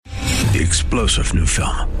The explosive new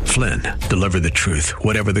film, Flynn, deliver the truth,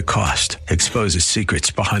 whatever the cost. Exposes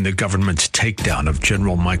secrets behind the government's takedown of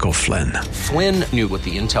General Michael Flynn. Flynn knew what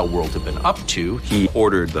the intel world had been up to. He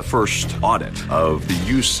ordered the first audit of the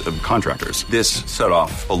use of contractors. This set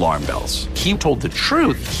off alarm bells. He told the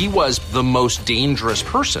truth. He was the most dangerous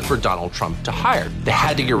person for Donald Trump to hire. They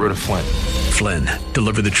had to get rid of Flynn. Flynn,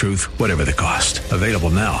 deliver the truth, whatever the cost. Available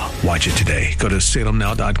now. Watch it today. Go to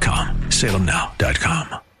salemnow.com.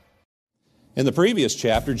 salemnow.com. In the previous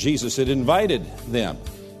chapter, Jesus had invited them.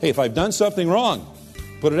 Hey, if I've done something wrong,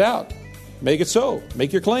 put it out. Make it so.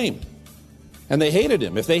 Make your claim. And they hated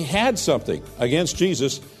him. If they had something against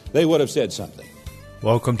Jesus, they would have said something.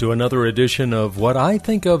 Welcome to another edition of what I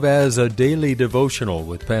think of as a daily devotional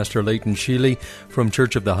with Pastor Leighton Sheely from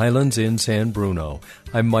Church of the Highlands in San Bruno.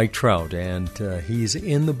 I'm Mike Trout, and he's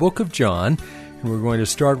in the book of John. And we're going to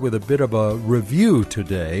start with a bit of a review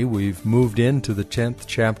today. We've moved into the 10th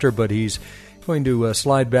chapter, but he's going to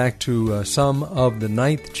slide back to some of the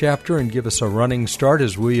 9th chapter and give us a running start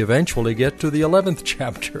as we eventually get to the 11th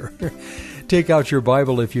chapter. Take out your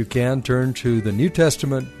Bible if you can, turn to the New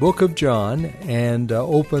Testament book of John, and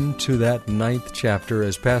open to that 9th chapter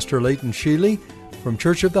as Pastor Leighton Sheely from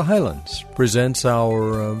Church of the Highlands presents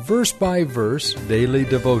our verse-by-verse daily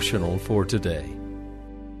devotional for today.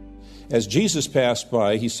 As Jesus passed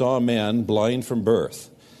by, he saw a man blind from birth,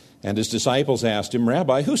 and his disciples asked him,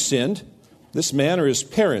 Rabbi, who sinned, this man or his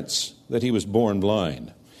parents, that he was born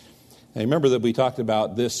blind? And remember that we talked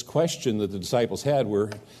about this question that the disciples had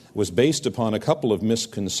was based upon a couple of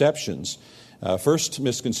misconceptions. First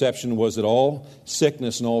misconception was that all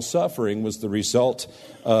sickness and all suffering was the result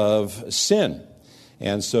of sin.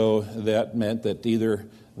 And so that meant that either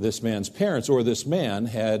this man's parents or this man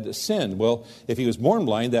had sinned. Well, if he was born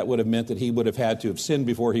blind, that would have meant that he would have had to have sinned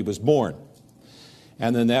before he was born.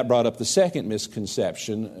 And then that brought up the second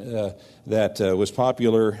misconception that was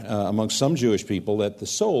popular amongst some Jewish people, that the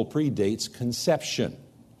soul predates conception.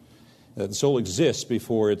 That the soul exists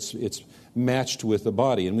before it's matched with the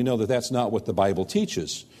body. And we know that that's not what the Bible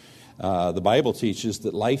teaches. The Bible teaches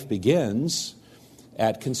that life begins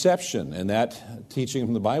at conception, and that teaching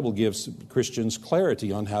from the Bible gives Christians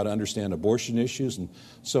clarity on how to understand abortion issues and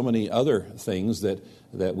so many other things that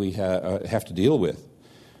we have to deal with.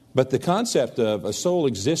 But the concept of a soul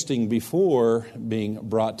existing before being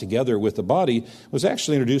brought together with the body was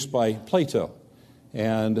actually introduced by Plato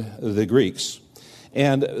and the Greeks.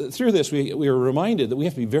 And through this, we are reminded that we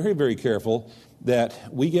have to be very, very careful that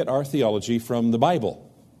we get our theology from the Bible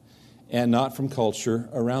and not from culture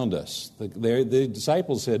around us. The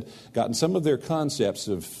disciples had gotten some of their concepts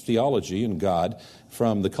of theology and God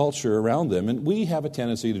from the culture around them, and we have a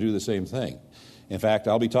tendency to do the same thing. In fact,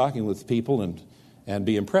 I'll be talking with people and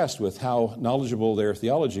be impressed with how knowledgeable their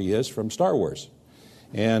theology is from Star Wars.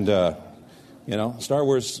 And, Star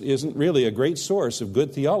Wars isn't really a great source of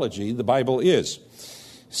good theology. The Bible is.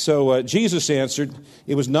 So Jesus answered,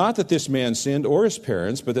 it was not that this man sinned or his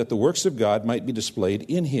parents, but that the works of God might be displayed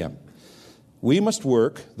in him. We must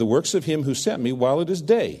work the works of him who sent me while it is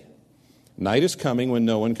day. Night is coming when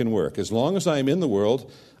no one can work. As long as I am in the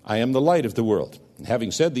world, I am the light of the world. And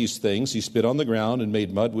having said these things, he spit on the ground and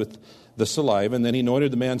made mud with the saliva, and then he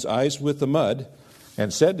anointed the man's eyes with the mud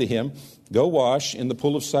and said to him, go wash in the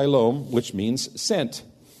pool of Siloam, which means sent.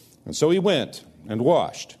 And so he went and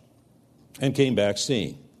washed and came back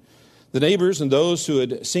seeing. The neighbors and those who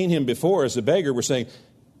had seen him before as a beggar were saying,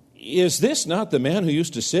 is this not the man who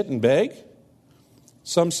used to sit and beg?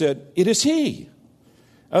 Some said, it is he.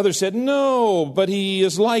 Others said, no, but he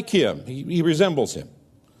is like him. He resembles him.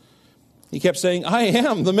 He kept saying, I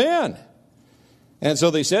am the man. And so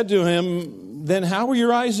they said to him, then how were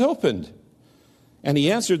your eyes opened? And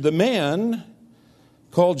he answered, the man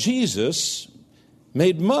called Jesus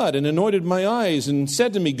made mud and anointed my eyes and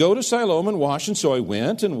said to me, go to Siloam and wash. And so I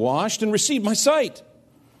went and washed and received my sight.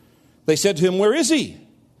 They said to him, where is he?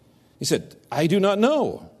 He said, I do not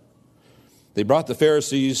know. They brought to the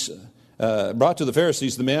Pharisees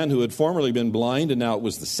the man who had formerly been blind, and now it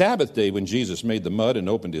was the Sabbath day when Jesus made the mud and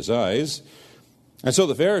opened his eyes. And so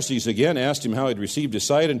the Pharisees again asked him how he had received his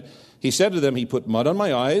sight, and he said to them, he put mud on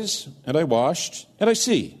my eyes, and I washed, and I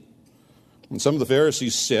see. And some of the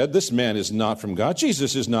Pharisees said, this man is not from God.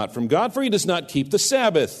 Jesus is not from God, for he does not keep the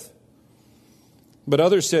Sabbath. But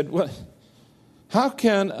others said, well, how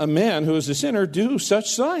can a man who is a sinner do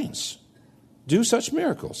such signs, do such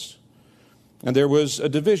miracles? And there was a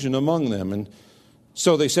division among them. And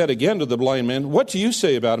so they said again to the blind man, what do you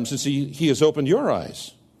say about him since he has opened your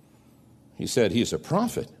eyes? He said, he is a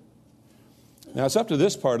prophet. Now, it's up to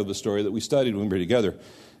this part of the story that we studied when we were together,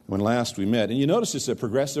 when last we met. And you notice it's a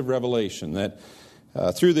progressive revelation that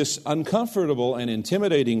Through this uncomfortable and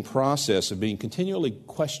intimidating process of being continually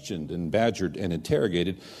questioned and badgered and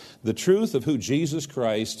interrogated, the truth of who Jesus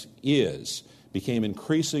Christ is became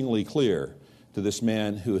increasingly clear to this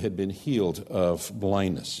man who had been healed of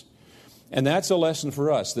blindness. And that's a lesson for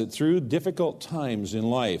us, that through difficult times in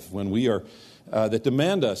life, when we are that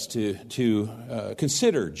demand us to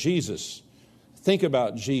consider Jesus, think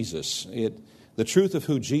about Jesus, the truth of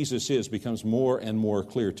who Jesus is becomes more and more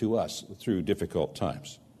clear to us through difficult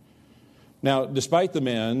times. Now, despite the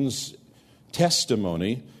man's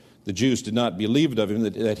testimony, the Jews did not believe of him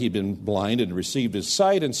that he'd been blind and received his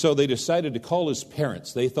sight, and so they decided to call his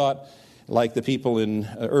parents. They thought, like the people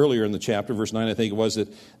earlier in the chapter, verse 9, I think it was,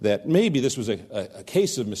 that maybe this was a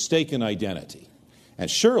case of mistaken identity. And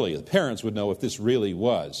surely the parents would know if this really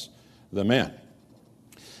was the man.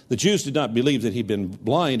 The Jews did not believe that he'd been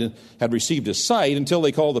blind and had received his sight until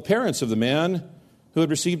they called the parents of the man who had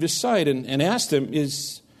received his sight and asked him,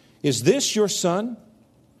 Is this your son,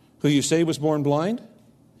 who you say was born blind?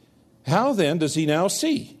 How then does he now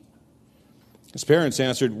see? His parents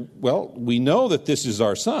answered, Well, we know that this is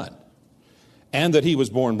our son, and that he was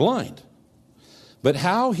born blind. But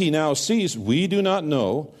how he now sees, we do not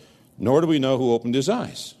know, nor do we know who opened his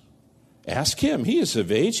eyes. Ask him. He is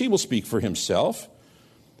of age. He will speak for himself.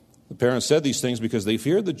 The parents said these things because they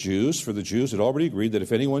feared the Jews, for the Jews had already agreed that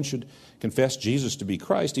if anyone should confess Jesus to be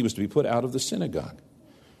Christ, he was to be put out of the synagogue.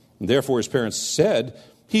 And therefore his parents said,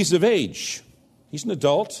 He's of age. He's an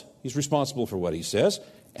adult. He's responsible for what he says.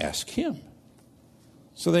 Ask him.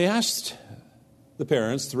 So they asked the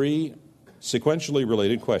parents 3 sequentially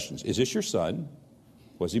related questions. Is this your son?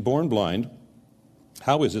 Was he born blind?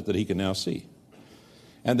 How is it that he can now see?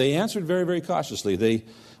 And they answered very, very cautiously. They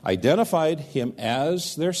identified him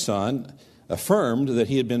as their son, affirmed that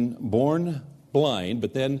he had been born blind,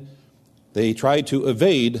 but then they tried to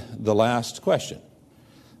evade the last question.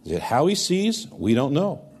 Is it how he sees? We don't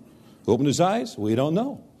know. Who opened his eyes? We don't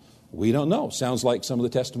know. We don't know. Sounds like some of the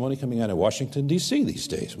testimony coming out of Washington, D.C. these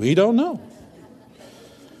days. We don't know.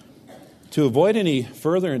 To avoid any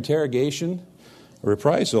further interrogation or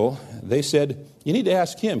reprisal, they said, you need to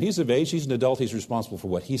ask him. He's of age. He's an adult. He's responsible for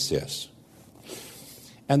what he says.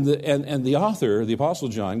 And the author, the Apostle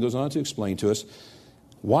John, goes on to explain to us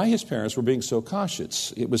why his parents were being so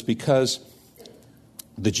cautious. It was because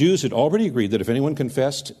the Jews had already agreed that if anyone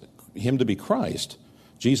confessed him to be Christ,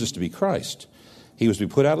 Jesus to be Christ, he was to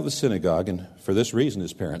be put out of the synagogue, and for this reason,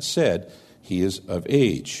 his parents said, he is of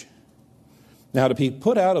age. Now, to be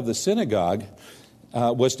put out of the synagogue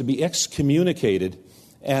was to be excommunicated,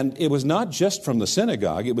 and it was not just from the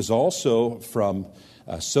synagogue, it was also from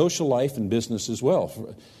social life and business as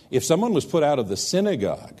well. If someone was put out of the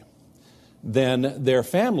synagogue, then their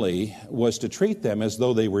family was to treat them as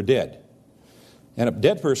though they were dead. And a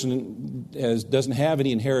dead person doesn't have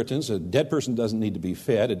any inheritance. A dead person doesn't need to be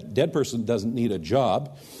fed. A dead person doesn't need a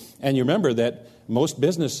job. And you remember that most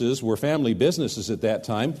businesses were family businesses at that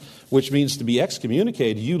time, which means to be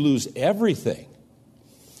excommunicated, you lose everything.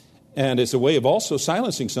 And it's a way of also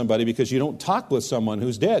silencing somebody because you don't talk with someone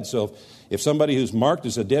who's dead. So if somebody who's marked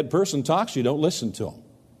as a dead person talks, you don't listen to them.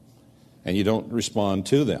 And you don't respond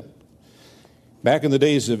to them. Back in the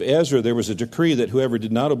days of Ezra, there was a decree that whoever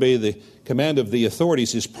did not obey the command of the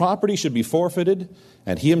authorities, his property should be forfeited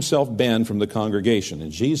and he himself banned from the congregation.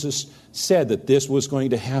 And Jesus said that this was going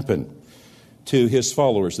to happen to his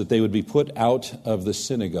followers, that they would be put out of the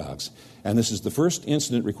synagogues. And this is the first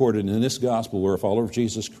incident recorded in this gospel where a follower of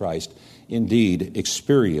Jesus Christ indeed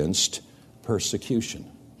experienced persecution.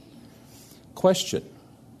 Question: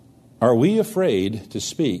 are we afraid to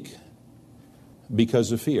speak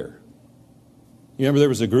because of fear? You remember there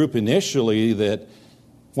was a group initially that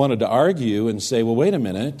wanted to argue and say, well, wait a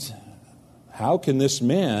minute, how can this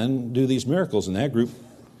man do these miracles? And that group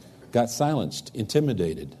got silenced,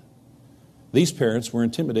 intimidated. These parents were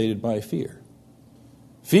intimidated by fear.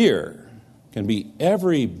 Fear can be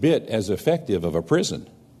every bit as effective of a prison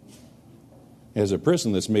as a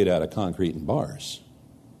prison that's made out of concrete and bars.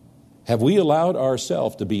 Have we allowed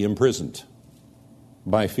ourselves to be imprisoned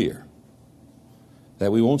by fear?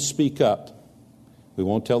 That we won't speak up, we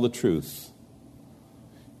won't tell the truth,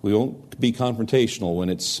 we won't be confrontational when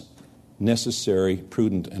it's necessary,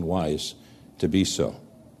 prudent, and wise to be so.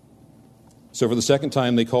 So for the second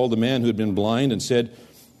time, they called the man who had been blind and said,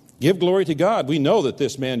 give glory to God. We know that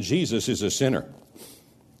this man Jesus is a sinner.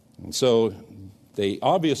 And so they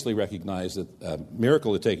obviously recognized that a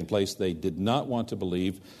miracle had taken place. They did not want to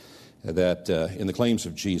believe that in the claims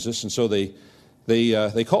of Jesus. And so they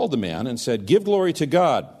called the man and said, give glory to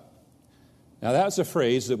God. Now that's a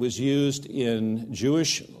phrase that was used in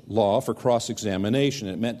Jewish law for cross-examination.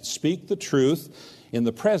 It meant speak the truth in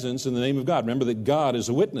the presence in the name of God. Remember that God is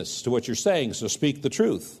a witness to what you're saying, so speak the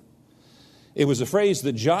truth. It was a phrase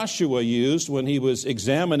that Joshua used when he was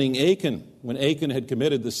examining Achan, when Achan had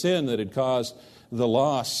committed the sin that had caused the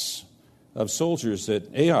loss of soldiers at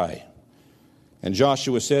Ai. And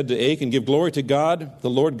Joshua said to Achan, "Give glory to God, the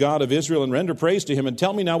Lord God of Israel, and render praise to him, and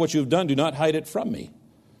tell me now what you have done. Do not hide it from me."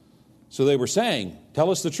 So they were saying,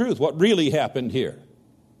 tell us the truth. What really happened here?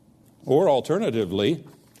 Or alternatively,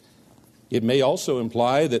 it may also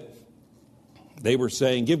imply that they were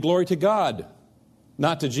saying, give glory to God,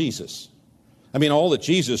 not to Jesus. I mean, all that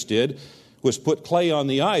Jesus did was put clay on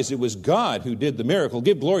the eyes. It was God who did the miracle.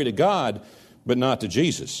 Give glory to God, but not to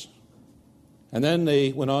Jesus. And then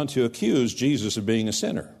they went on to accuse Jesus of being a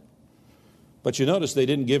sinner. But you notice they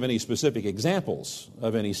didn't give any specific examples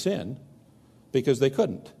of any sin because they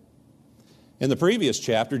couldn't. In the previous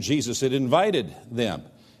chapter, Jesus had invited them.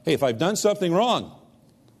 Hey, if I've done something wrong,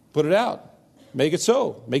 put it out. Make it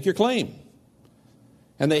so. Make your claim.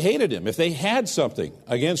 And they hated him. If they had something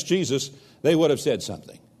against Jesus, they would have said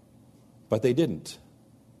something. But they didn't.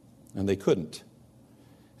 And they couldn't.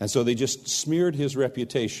 And so they just smeared his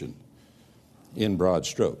reputation in broad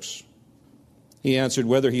strokes. He answered,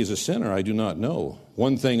 "Whether he is a sinner, I do not know.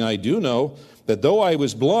 One thing I do know, that though I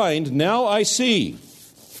was blind, now I see."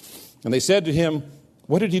 And they said to him,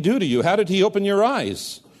 "What did he do to you? How did he open your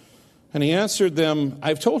eyes?" And he answered them,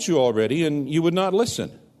 "I've told you already, and you would not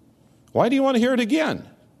listen. Why do you want to hear it again?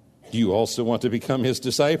 Do you also want to become his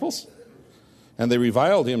disciples?" And they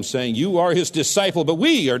reviled him, saying, "You are his disciple, but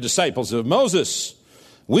we are disciples of Moses.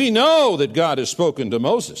 We know that God has spoken to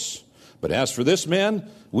Moses. But as for this man,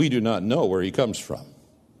 we do not know where he comes from."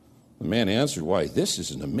 The man answered, "Why, this is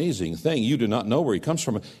an amazing thing. You do not know where he comes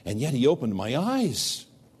from, and yet he opened my eyes."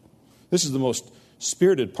 This is the most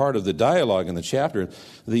spirited part of the dialogue in the chapter.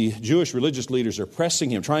 The Jewish religious leaders are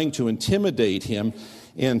pressing him, trying to intimidate him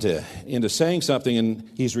into saying something, and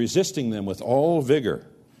he's resisting them with all vigor.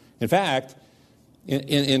 In fact,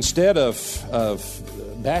 instead of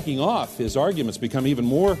backing off, his arguments become even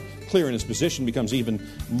more clear, and his position becomes even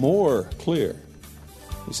more clear.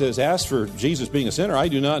 He says, "As for Jesus being a sinner, I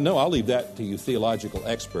do not know." I'll leave that to you theological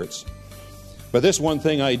experts. "But this one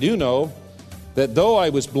thing I do know, that though I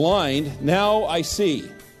was blind, now I see."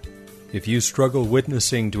 If you struggle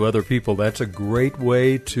witnessing to other people, that's a great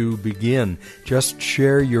way to begin. Just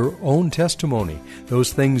share your own testimony,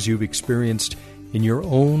 those things you've experienced in your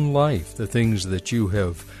own life, the things that you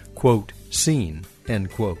have, quote, seen,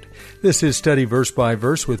 end quote. This is Study Verse by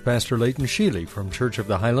Verse with Pastor Leighton Sheely from Church of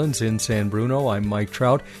the Highlands in San Bruno. I'm Mike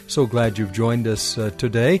Trout. So glad you've joined us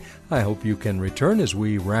today. I hope you can return as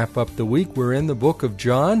we wrap up the week. We're in the book of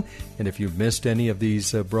John, and if you've missed any of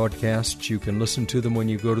these broadcasts, you can listen to them when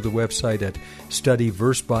you go to the website at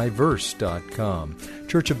studyversebyverse.com.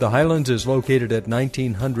 Church of the Highlands is located at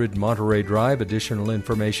 1900 Monterey Drive. Additional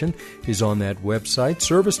information is on that website.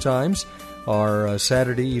 Service times are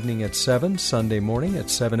Saturday evening at 7, Sunday morning at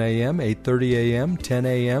 7 a.m., 8:30 a.m., 10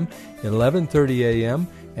 a.m., 11:30 a.m.,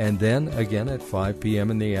 and then again at 5 p.m.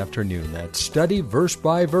 in the afternoon. That's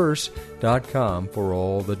studyversebyverse.com for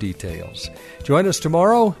all the details. Join us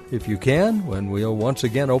tomorrow, if you can, when we'll once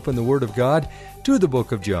again open the Word of God to the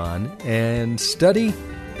book of John and study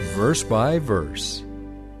verse by verse.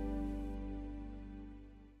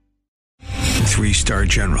 3-star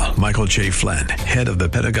General Michael J. Flynn, head of the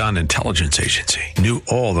Pentagon Intelligence Agency, knew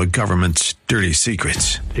all the government's dirty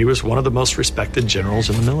secrets. He was one of the most respected generals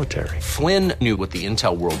in the military. Flynn knew what the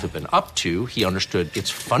intel world had been up to. He understood its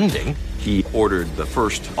funding. He ordered the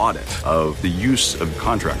first audit of the use of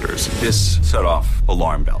contractors. This set off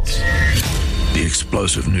alarm bells. The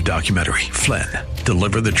explosive new documentary, Flynn,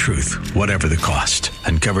 Deliver the Truth, Whatever the Cost,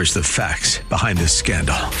 uncovers the facts behind this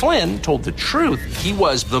scandal. Flynn told the truth. He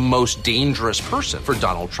was the most dangerous person for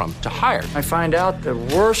Donald Trump to hire. I find out the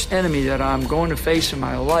worst enemy that I'm going to face in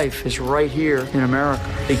my life is right here in America.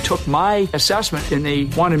 They took my assessment and they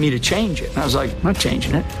wanted me to change it. And I was like, I'm not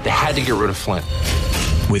changing it. They had to get rid of Flynn.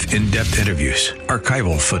 With in-depth interviews,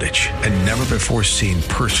 archival footage, and never-before-seen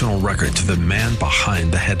personal records of the man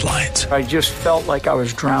behind the headlines. I just felt like I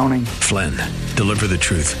was drowning. Flynn, Deliver the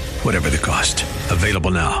Truth, Whatever the Cost.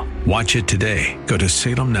 Available now. Watch it today. Go to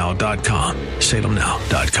salemnow.com.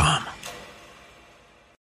 salemnow.com.